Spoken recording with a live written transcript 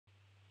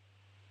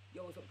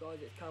Yo, what's up guys,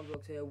 it's Cam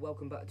Vlogs here,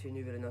 welcome back to a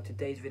new video. Now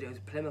today's video is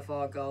Plymouth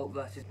Argyle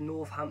versus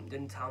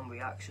Northampton Town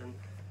reaction,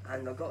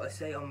 and I've got to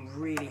say I'm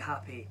really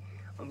happy.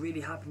 I'm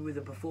really happy with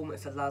the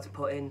performance the lads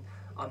put in.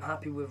 I'm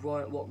happy with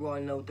what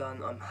Ryan Lowe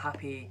done. I'm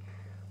happy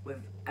with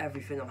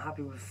everything. I'm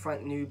happy with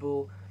Frank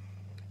Newball.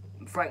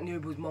 Frank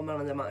Newball's my man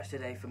of the match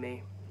today for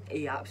me.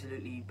 He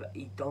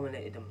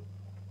dominated them.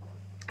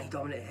 He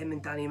dominated him,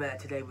 and Danny Mayer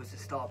today was the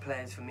star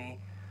players for me,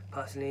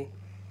 personally.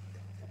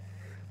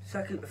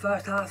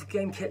 First half, the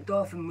game kicked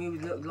off and we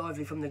looked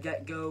lively from the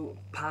get-go.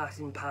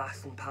 Passing,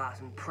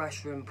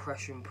 pressure.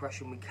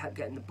 We kept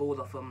getting the ball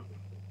off them.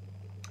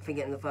 I think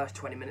in the first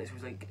 20 minutes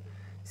was like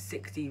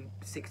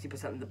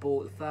 60% of the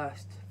ball. The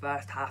first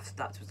half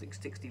stats was like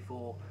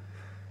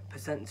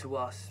 64% to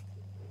us.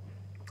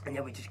 And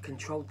yeah, we just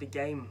controlled the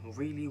game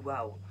really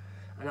well.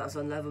 And that's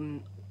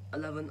 11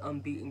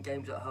 unbeaten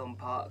games at home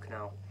park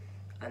now.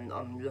 And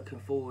I'm looking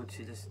forward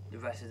to the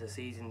rest of the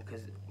season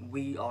because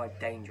we are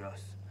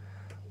dangerous.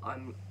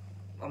 I'm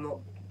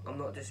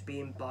not just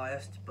being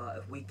biased, but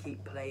if we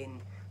keep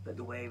playing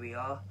the way we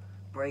are,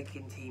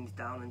 breaking teams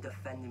down and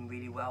defending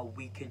really well,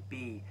 we could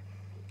be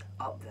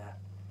up there.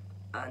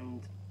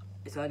 And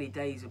it's early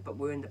days, but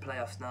we're in the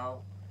playoffs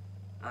now,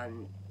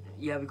 and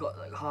yeah, we've got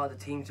like harder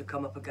teams to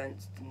come up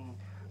against.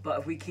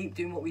 But if we keep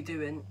doing what we're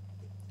doing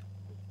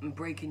and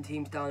breaking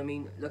teams down, I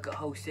mean, look at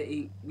Hull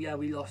City. Yeah,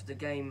 we lost the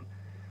game.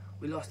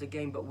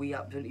 But we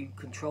absolutely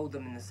controlled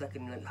them in the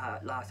second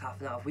last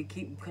half an hour. If we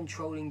keep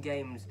controlling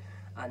games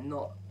and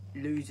not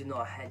losing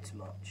our heads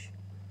much,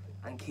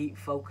 and keep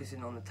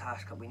focusing on the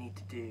task that we need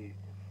to do,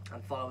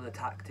 and follow the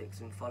tactics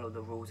and follow the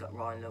rules that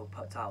Ryan Lowe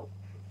puts out,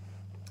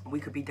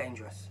 we could be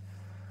dangerous.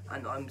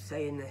 And I'm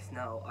saying this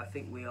now, I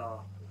think we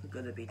are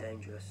going to be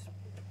dangerous.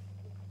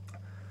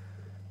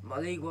 My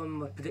League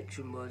One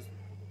prediction was,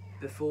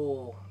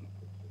 before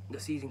the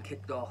season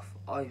kicked off,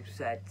 I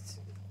said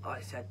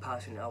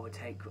personally I would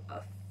take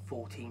a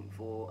 14th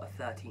or a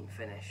 13th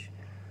finish.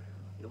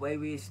 The way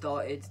we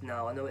started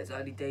now, I know it's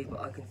early days,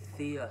 but I can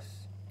see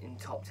us in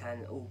top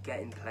 10 or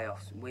getting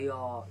playoffs. We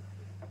are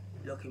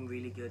looking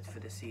really good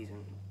for the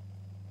season.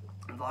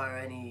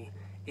 Via any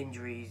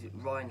injuries,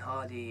 Ryan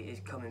Hardy is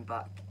coming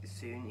back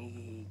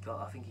soon.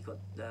 I think he got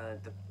the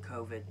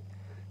COVID.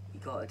 He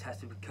got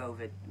tested with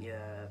COVID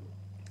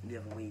the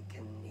other week,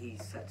 and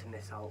he's set to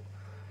miss out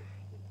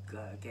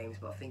games,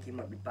 but I think he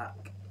might be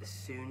back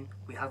soon.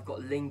 We have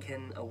got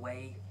Lincoln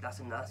away. That's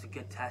a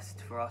good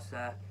test for us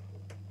there.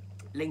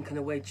 Lincoln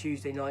away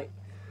Tuesday night.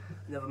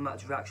 Another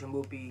match reaction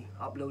will be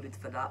uploaded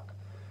for that.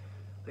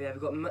 But yeah,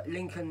 we've got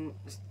Lincoln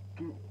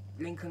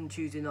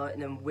Tuesday night,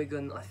 and then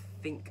Wigan I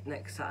think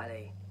next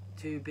Saturday.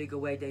 Two big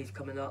away days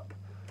coming up,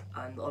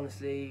 and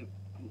honestly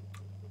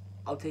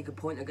I'll take a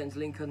point against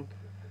Lincoln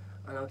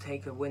and I'll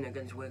take a win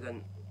against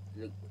Wigan.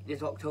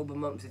 This October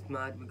month is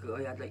mad. We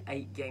had like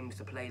 8 games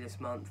to play this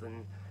month,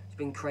 and it's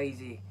been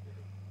crazy.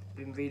 It's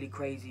been really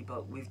crazy,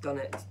 but we've done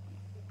it.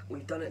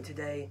 We've done it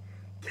today.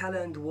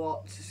 Kelland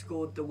Watts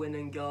scored the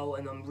winning goal,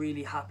 and I'm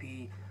really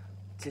happy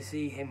to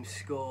see him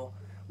score.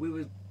 We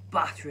were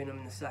battering him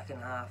in the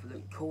second half,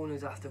 like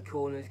corners after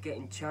corners,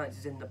 getting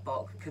chances in the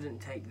box, couldn't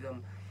take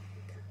them.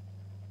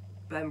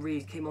 Ben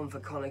Rees came on for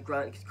Conor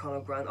Grant, because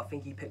Conor Grant, I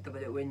think he picked up a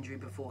little injury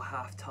before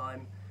half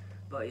time,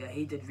 but yeah,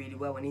 he did really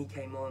well when he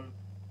came on.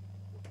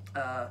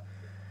 Yeah,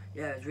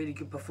 it was a really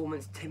good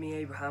performance. Timmy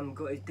Abraham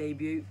got his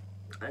debut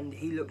and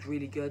he looked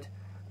really good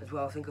as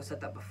well. I think I said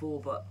that before,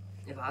 but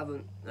if I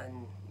haven't,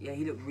 then yeah,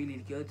 he looked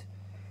really good.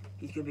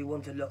 He's going to be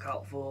one to look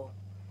out for,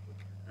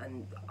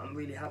 and I'm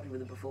really happy with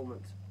the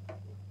performance.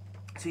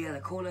 So yeah,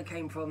 the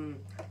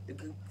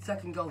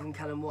second goal from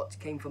Callum Watts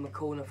came from a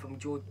corner from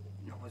George,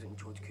 no, it wasn't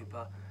George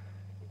Cooper.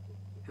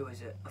 Who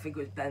was it? I think it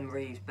was Ben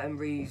Rees. Ben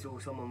Rees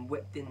or someone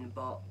whipped in the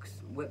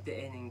box, whipped it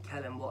in, and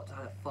Callum Watts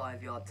had a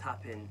 5-yard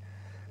tap in.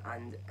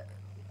 And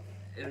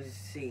it was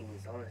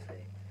scenes,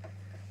 honestly,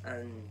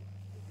 and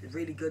it's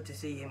really good to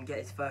see him get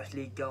his first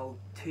league goal.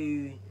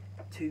 Two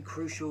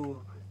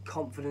crucial,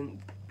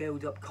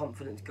 build-up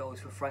confidence goals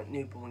for Frank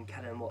Newball and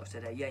Kelland Watts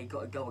today. Yeah, he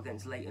got a goal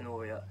against Leighton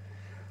Orient,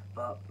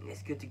 but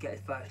it's good to get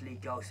his first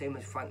league goal. Same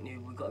as Frank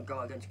Newball, we got a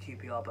goal against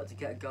QPR, but to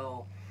get a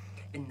goal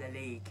in the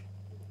league,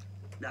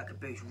 that could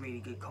boost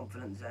really good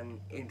confidence in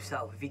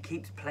himself. If he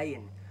keeps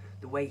playing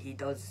the way he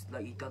does,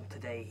 like he done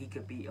today, he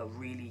could be a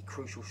really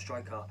crucial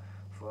striker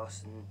for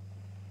us, and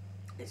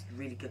it's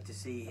really good to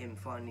see him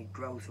finally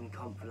grow some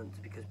confidence,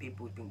 because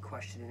people have been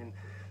questioning him,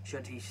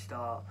 should he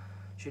start,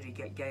 should he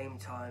get game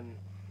time,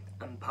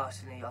 and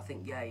personally I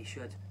think yeah, he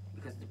should,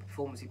 because the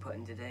performance he put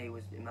in today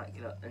was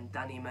immaculate. And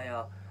Danny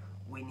Mayer,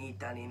 we need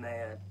Danny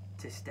Mayer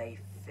to stay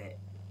fit.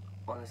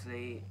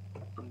 Honestly,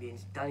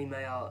 Danny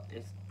Mayer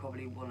is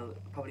probably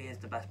is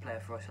the best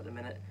player for us at the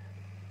minute.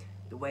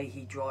 The way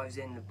he drives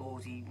in the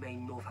balls, he made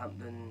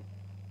Northampton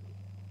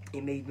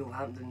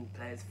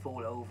players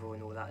fall over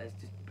and all that.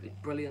 It's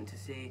brilliant to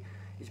see.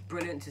 It's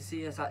brilliant to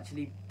see us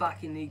actually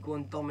back in League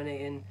One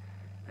dominating,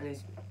 and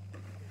it's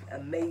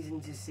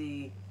amazing to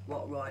see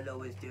what Ryan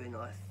Lowe is doing.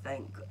 I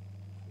thank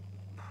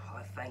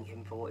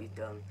him for what he's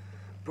done.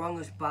 brung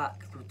us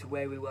back to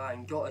where we were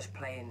and got us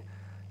playing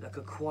like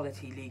a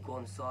quality League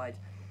One side.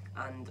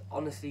 And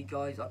honestly,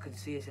 guys, I can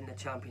see us in the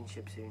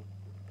Championship soon.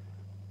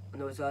 I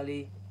know it's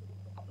early.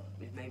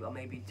 I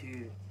may be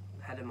too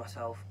ahead of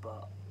myself,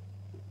 but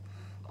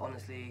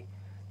honestly,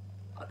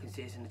 I can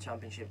see us in the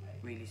Championship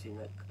really soon,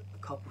 like a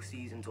couple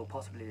seasons or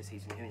possibly the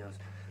season, who knows.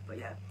 But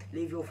yeah,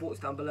 leave your thoughts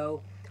down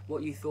below,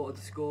 what you thought of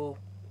the score,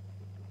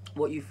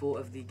 what you thought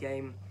of the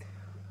game.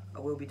 I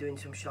will be doing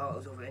some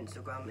shout-outs over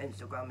Instagram.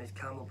 Instagram is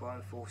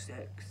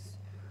CamelBrian46.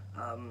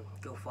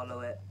 Go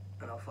follow it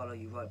and I'll follow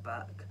you right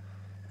back.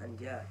 And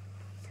yeah,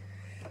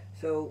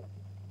 so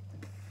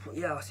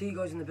yeah, I'll see you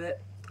guys in a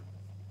bit.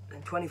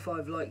 And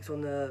 25 likes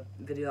on the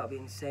video, that'd be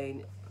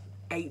insane.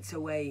 8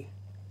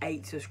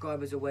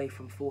 subscribers away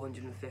from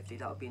 450.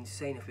 That would be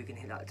insane if we can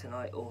hit that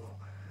tonight or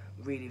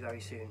really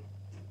very soon.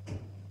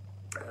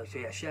 So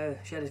yeah, share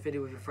this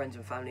video with your friends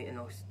and family, and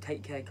I'll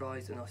take care,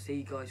 guys, and I'll see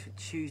you guys for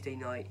Tuesday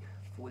night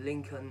for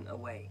Lincoln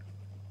away.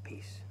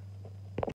 Peace.